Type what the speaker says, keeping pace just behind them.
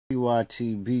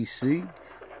YTBC.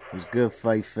 What's good,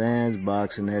 fight fans,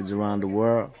 boxing heads around the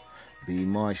world? B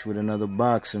Marsh with another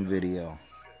boxing video.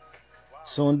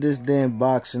 So on this day in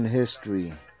boxing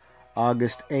history,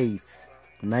 August 8th,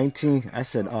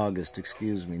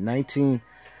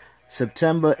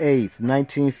 September 8th,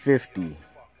 1950,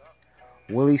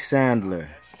 Willie Sandler,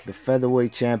 the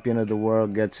featherweight champion of the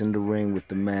world, gets in the ring with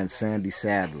the man Sandy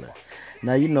Sadler.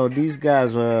 Now, you know, these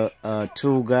guys are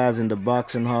two guys in the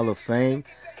Boxing Hall of Fame,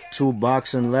 two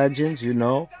boxing legends, you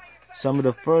know. Some of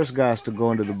the first guys to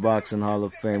go into the Boxing Hall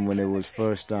of Fame when it was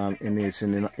first in its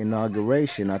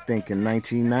inauguration, I think in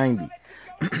 1990.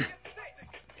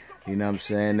 You know what I'm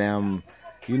saying?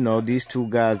 You know, these two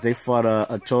guys, they fought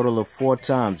a total of 4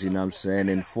 times, you know what I'm saying,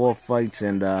 in 4 fights.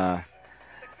 And to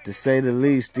say the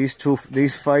least, these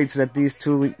fights that these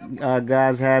two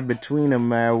guys had between them,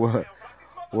 man,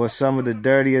 were some of the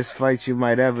dirtiest fights you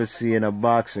might ever see in a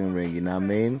boxing ring, you know what I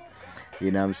mean? You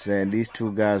know what I'm saying? These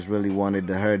two guys really wanted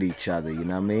to hurt each other, you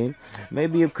know what I mean?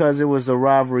 Maybe because it was a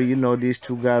rivalry, you know, these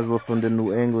two guys were from the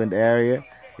New England area,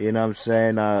 you know what I'm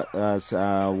saying?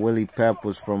 Willie Pep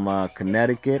was from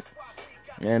Connecticut,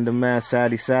 and the man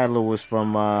Sandy Sadler was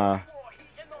from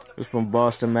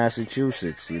Boston,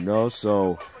 Massachusetts, you know?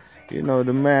 So, you know,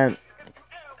 the man,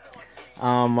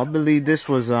 I believe this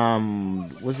was, I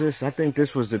think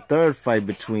this was the 3rd fight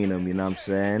between them, you know what I'm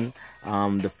saying?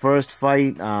 The first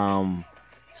fight,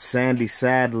 Sandy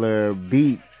Sadler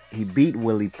beat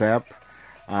Willie Pep.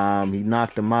 He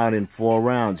knocked him out in 4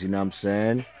 rounds, you know what I'm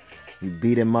saying? He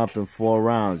beat him up in 4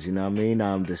 rounds, you know what I mean?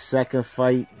 The second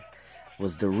fight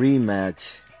was the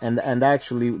rematch. And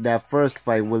actually, that first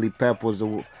fight, Willie Pep was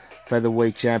the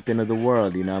featherweight champion of the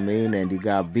world, you know what I mean? And he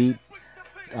got beat.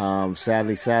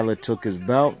 Sadly, Sadler took his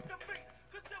belt.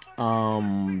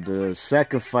 The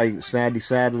second fight, Sandy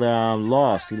Sadler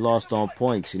lost. He lost on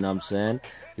points, you know what I'm saying?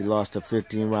 He lost a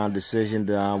 15-round decision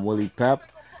to Willie Pep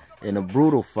in a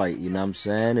brutal fight, you know what I'm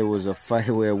saying? It was a fight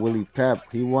where Willie Pep,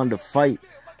 he won the fight,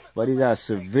 but he got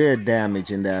severe damage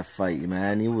in that fight,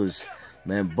 man.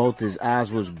 Both his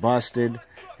eyes was busted.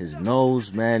 His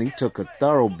nose, man, he took a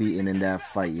thorough beating in that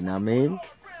fight, you know what I mean?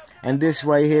 And this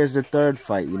right here is the 3rd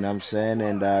fight, you know what I'm saying?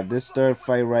 And this 3rd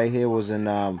fight right here was in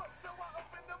the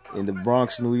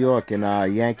Bronx, New York, in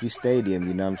Yankee Stadium,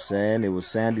 you know what I'm saying? It was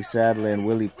Sandy Sadler and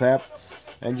Willie Pep.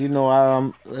 And, you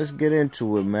know, let's get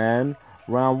into it, man.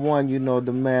 Round 1, you know,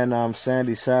 the man,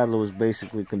 Sandy Sadler, was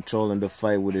basically controlling the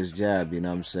fight with his jab, you know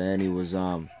what I'm saying? He was,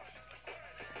 you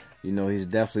know, he's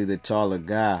definitely the taller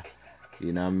guy,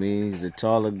 you know what I mean? He's the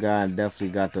taller guy and definitely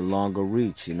got the longer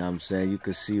reach, you know what I'm saying? You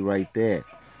can see right there.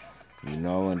 You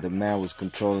know, and the man was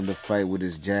controlling the fight with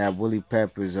his jab. Willie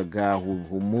Pep is a guy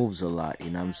who moves a lot,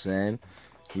 you know what I'm saying?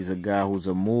 He's a guy who's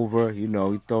a mover, you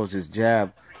know, he throws his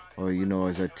jab, or, you know,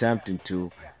 is attempting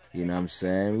to, you know what I'm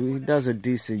saying? He does a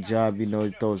decent job, you know,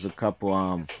 he throws a couple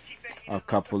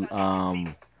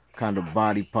kind of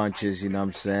body punches, you know what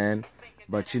I'm saying?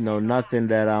 But, you know, nothing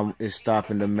that is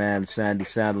stopping the man, Sandy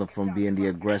Sadler, from being the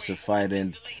aggressive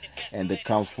fighter and the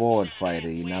come forward fighter,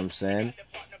 you know what I'm saying?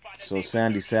 So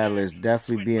Sandy Sadler is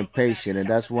definitely being patient, and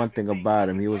that's one thing about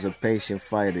him. He was a patient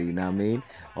fighter, you know what I mean?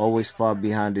 Always fought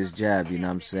behind his jab, you know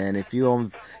what I'm saying? If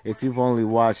you've only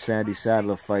watched Sandy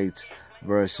Sadler fights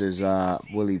versus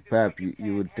Willie Pep,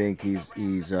 you would think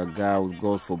he's a guy who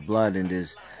goes for blood in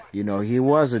this. You know, he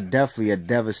was definitely a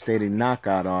devastating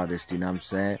knockout artist, you know what I'm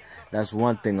saying? That's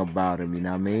one thing about him, you know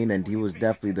what I mean? And he was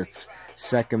definitely the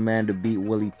 2nd man to beat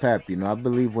Willie Pep, you know? I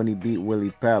believe when he beat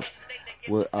Willie Pep,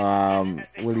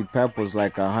 Willie Pep was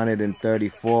like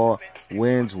 134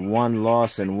 wins, 1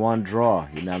 loss, and 1 draw,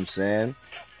 you know what I'm saying?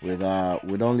 With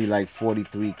only like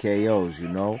 43 KOs, you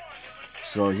know?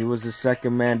 So he was the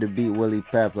 2nd man to beat Willie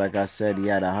Pep. Like I said, he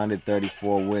had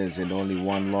 134 wins and only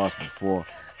 1 loss before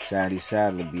Sandy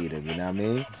Sadler beat him, you know what I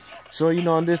mean? So, you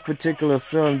know, in this particular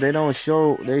film, they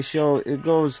show it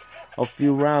goes a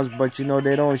few rounds, but, you know,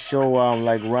 they don't show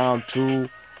like round 2,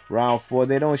 round 4.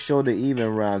 They don't show the even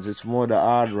rounds. It's more the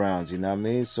odd rounds, you know what I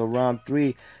mean? So round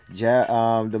 3,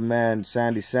 the man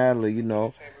Sandy Sadler, you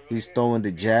know, he's throwing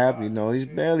the jab, you know, he's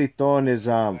barely throwing his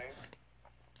right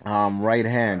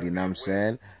hand, you know what I'm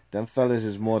saying? Them fellas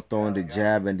is more throwing the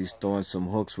jab, and he's throwing some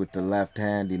hooks with the left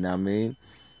hand, you know what I mean?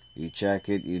 You check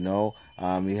it, you know.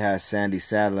 He has Sandy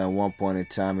Sadler at one point in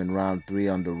time in round 3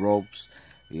 on the ropes,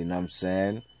 you know what I'm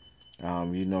saying?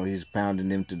 You know, he's pounding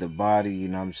him to the body, you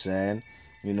know what I'm saying?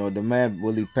 You know, the man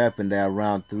Willie Pep in that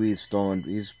round 3 is throwing,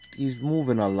 he's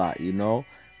moving a lot, you know?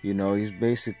 You know, he's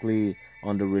basically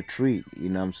on the retreat, you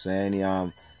know what I'm saying?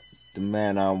 The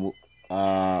man,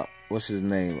 what's his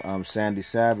name? Sandy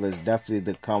Sadler is definitely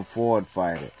the come forward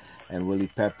fighter. and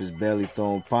Willie Pep is barely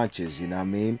throwing punches, you know what I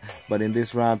mean? But in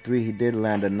this round 3, he did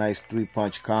land a nice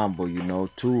 3-punch combo, you know,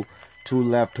 two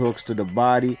left hooks to the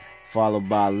body, followed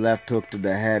by a left hook to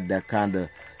the head that kind of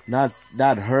not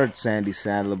hurt Sandy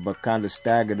Sandler, but kind of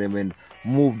staggered him and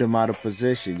moved him out of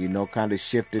position, you know, kind of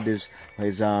shifted his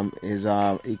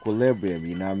equilibrium,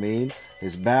 you know what I mean,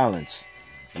 his balance.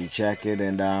 You check it,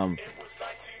 and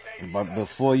but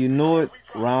before you knew it,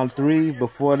 round 3,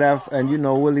 before that, and you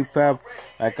know, Willie Pep,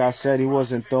 like I said, he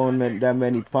wasn't throwing that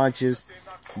many punches,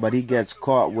 but he gets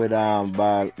caught with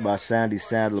by Sandy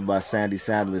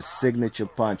Sandler's signature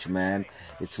punch, man.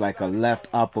 It's like a left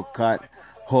uppercut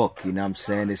hook, you know what I'm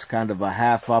saying? It's kind of a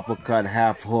half uppercut,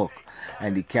 half hook,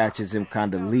 and he catches him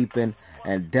kind of leaping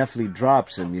and definitely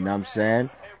drops him, you know what I'm saying?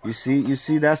 You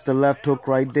see that's the left hook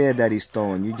right there that he's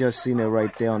throwing. You just seen it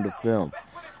right there on the film.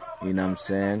 You know what I'm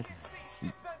saying?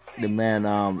 The man,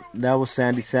 that was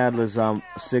Sandy Sandler's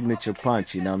signature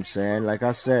punch, you know what I'm saying? Like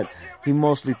I said, he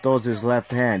mostly throws his left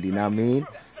hand, you know what I mean?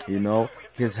 You know,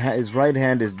 his right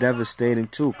hand is devastating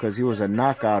too, because he was a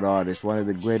knockout artist, one of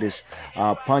the greatest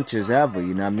punchers ever,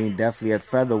 you know what I mean? Definitely at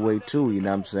featherweight too, you know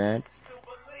what I'm saying?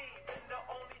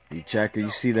 You check it, you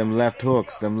see them left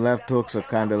hooks. Them left hooks are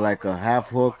kind of like a half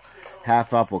hook,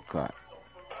 half uppercut.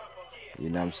 You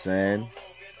know what I'm saying?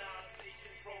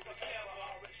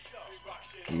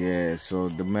 Yeah, so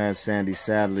the man Sandy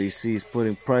Sandler, you see he's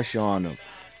putting pressure on him.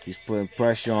 He's putting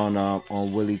pressure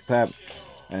on Willie Pep.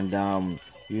 And,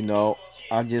 you know,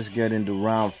 I'll just get into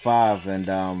round 5.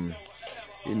 And,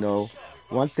 you know,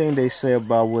 one thing they say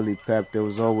about Willie Pep, there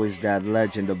was always that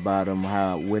legend about him,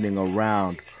 how winning a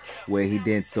round where he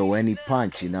didn't throw any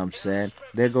punch, you know what I'm saying?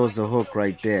 There goes the hook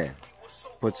right there.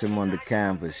 Puts him on the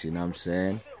canvas, you know what I'm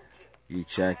saying? You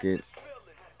check it.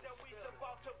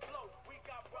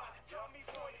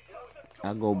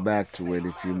 I'll go back to it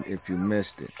if you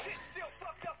missed it.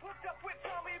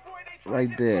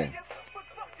 Right there.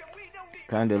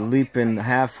 Kind of leaping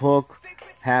half hook,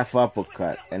 half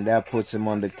uppercut, and that puts him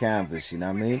on the canvas, you know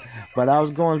what I mean? But I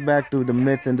was going back through the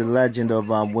myth and the legend of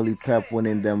Willie Pep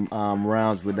winning them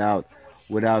rounds without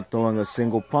throwing a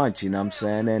single punch, you know what I'm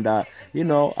saying? And you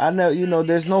know, I know, you know,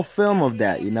 there's no film of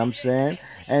that, you know what I'm saying?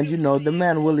 And you know, the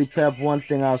man Willie Pep, one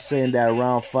thing I'll say in that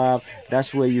round 5,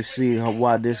 that's where you see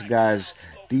why this guy's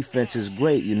defense is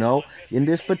great, you know. In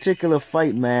this particular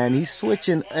fight, man, he's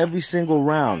switching every single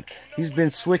round. He's been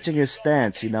switching his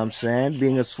stance, you know what I'm saying,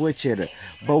 being a switch hitter.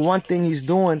 But one thing he's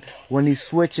doing when he's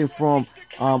switching from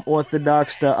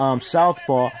orthodox to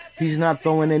southpaw, he's not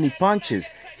throwing any punches.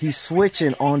 He's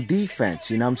switching on defense,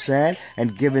 you know what I'm saying,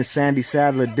 and giving Sandy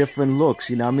Sandler different looks,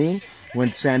 you know what I mean,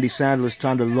 when Sandy Sandler's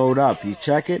trying to load up. You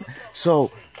check it?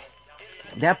 So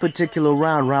that particular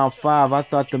round, round 5, I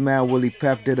thought the man Willie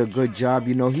Pep did a good job.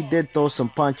 You know, he did throw some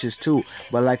punches too.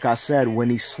 But like I said, when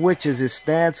he switches his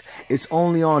stance, it's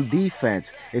only on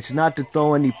defense. It's not to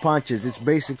throw any punches. It's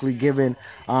basically giving,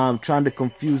 trying to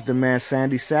confuse the man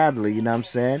Sandy Sandler, you know what I'm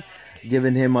saying?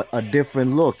 Giving him a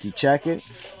different look. You check it?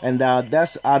 And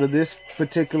that's out of this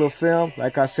particular film.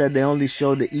 Like I said, they only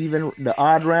showed the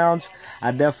odd rounds.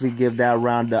 I definitely give that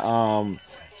round to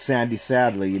Sandy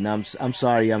Sandler, you know, I'm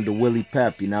sorry, I'm the Willie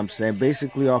Pep, you know what I'm saying?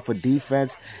 Basically off of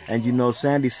defense, and you know,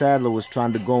 Sandy Sandler was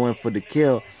trying to go in for the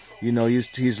kill. You know,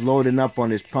 he's loading up on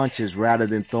his punches rather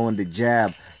than throwing the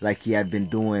jab like he had been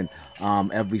doing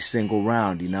every single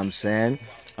round, you know what I'm saying?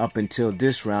 Up until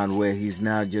this round where he's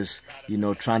now just, you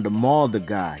know, trying to maul the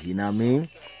guy, you know what I mean?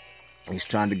 He's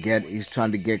trying to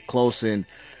get close and,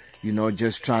 you know,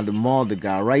 just trying to maul the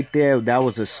guy. Right there, that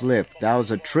was a slip. That was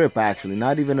a trip, actually.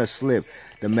 Not even a slip.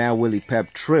 The man Willie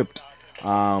Pep tripped,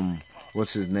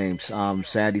 what's his name?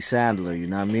 Sandy Sandler, you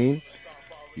know what I mean?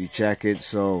 You check it.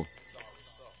 So,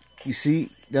 you see,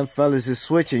 them fellas is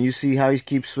switching. You see how he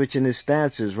keeps switching his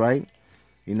stances, right?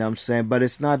 You know what I'm saying? But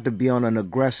it's not to be on an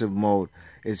aggressive mode.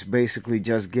 It's basically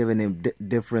just giving him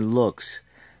different looks.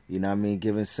 You know what I mean?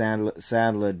 Giving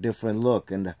Sandler a different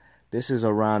look. And this is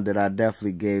a round that I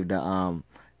definitely gave the,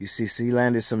 you see, he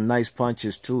landed some nice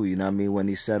punches too, you know what I mean, when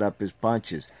he set up his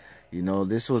punches. You know,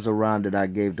 this was a round that I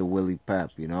gave to Willie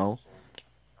Pep, you know.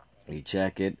 You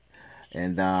check it.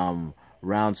 And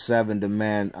round 7, the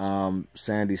man,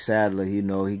 Sandy Sandler, you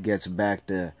know, he gets back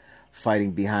to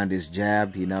fighting behind his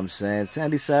jab, you know what I'm saying?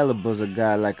 Sandy Sandler was a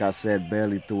guy, like I said,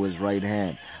 barely threw his right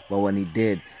hand. But when he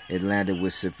did, it landed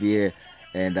with severe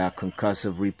and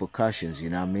concussive repercussions, you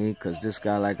know what I mean? Because this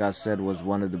guy, like I said, was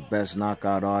one of the best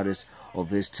knockout artists of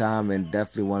his time and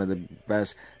definitely one of the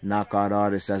best knockout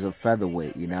artists as a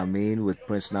featherweight, you know what I mean? With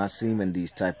Prince Nassim and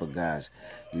these type of guys.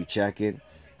 You check it.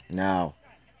 Now,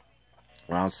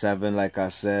 round 7, like I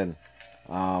said,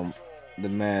 the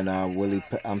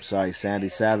Sandy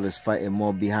Saddler's fighting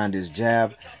more behind his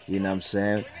jab, you know what I'm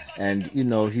saying? And, you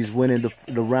know, he's winning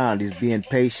the round. He's being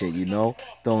patient, you know,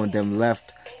 throwing them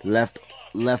left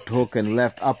hook and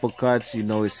left uppercuts, you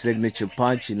know, his signature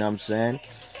punch, you know what I'm saying?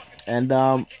 And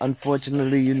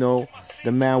unfortunately, you know,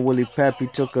 the man Willie Pep, he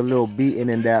took a little beating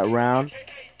in that round.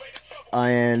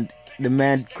 And the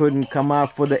man couldn't come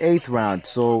out for the 8th round.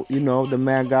 So, you know, the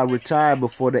man got retired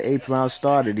before the 8th round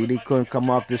started. He couldn't come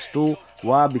off the stool.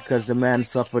 Why? Because the man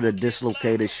suffered a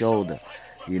dislocated shoulder.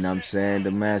 You know what I'm saying?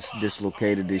 The man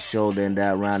dislocated his shoulder in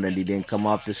that round and he didn't come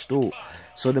off the stool.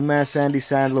 So the man Sandy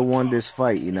Saddler won this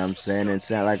fight, you know what I'm saying? And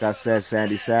like I said,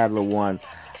 Sandy Saddler won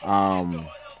 3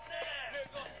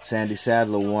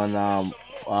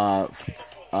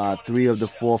 of the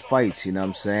 4 fights, you know what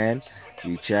I'm saying?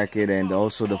 You check it. And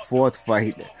also the 4th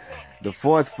fight. The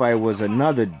 4th fight was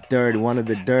another one of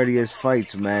the dirtiest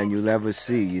fights, man, you'll ever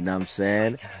see, you know what I'm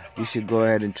saying? You should go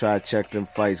ahead and try to check them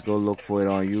fights. Go look for it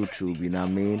on YouTube, you know what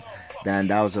I mean? Then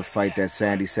that was a fight that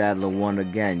Sandy Saddler won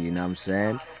again, you know what I'm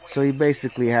saying? So he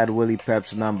basically had Willie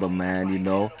Pep's number, man, you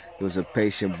know? He was a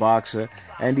patient boxer,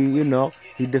 and he, you know,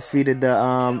 he defeated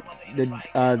the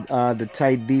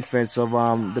tight defense of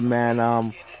the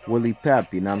man Willie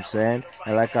Pep, you know what I'm saying?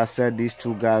 And like I said, these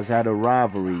two guys had a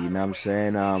rivalry, you know what I'm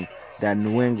saying? That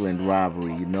New England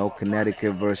rivalry, you know,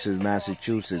 Connecticut versus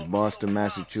Massachusetts, Boston,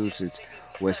 Massachusetts,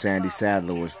 where Sandy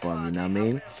Saddler was from, you know what I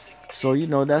mean? So, you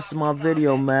know, that's my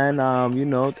video, man. You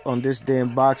know, on this day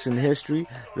in boxing history.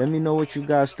 Let me know what you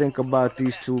guys think about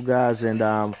these two guys and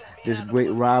this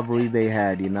great rivalry they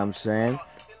had, you know what I'm saying?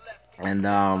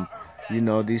 And, you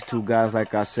know, these two guys,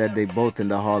 like I said, they both in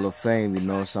the Hall of Fame, you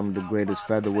know, some of the greatest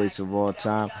featherweights of all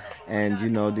time. And, you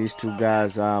know, these two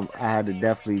guys, I had to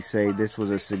definitely say this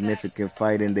was a significant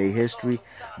fight in their history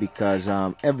because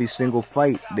every single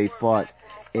fight they fought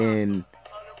in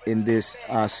this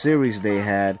series they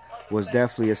had was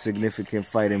definitely a significant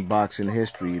fight in boxing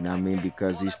history, you know what I mean?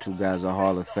 Because these two guys are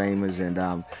Hall of Famers,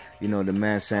 and you know, the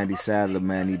man Sandy Saddler,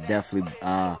 man, he definitely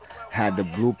had the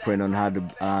blueprint on how to,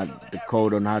 the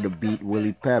code on how to beat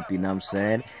Willie Pep, you know what I'm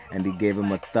saying? And he gave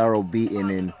him a thorough beating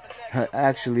in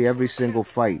actually every single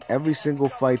fight. Every single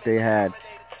fight they had,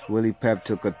 Willie Pep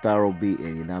took a thorough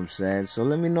beating, you know what I'm saying? So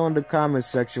let me know in the comment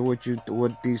section what you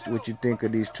think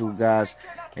of these two guys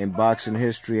in boxing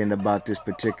history and about this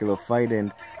particular fight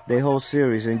and their whole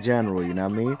series in general, you know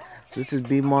what I mean? So this is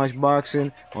B Marsh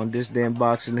Boxing on this day in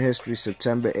boxing history,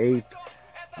 September 8th,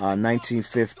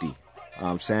 1950.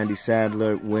 Sandy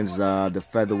Saddler wins the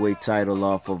featherweight title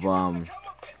off of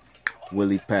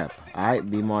Willie Pep. All right,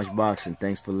 B Marsh Boxing.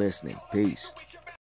 Thanks for listening. Peace.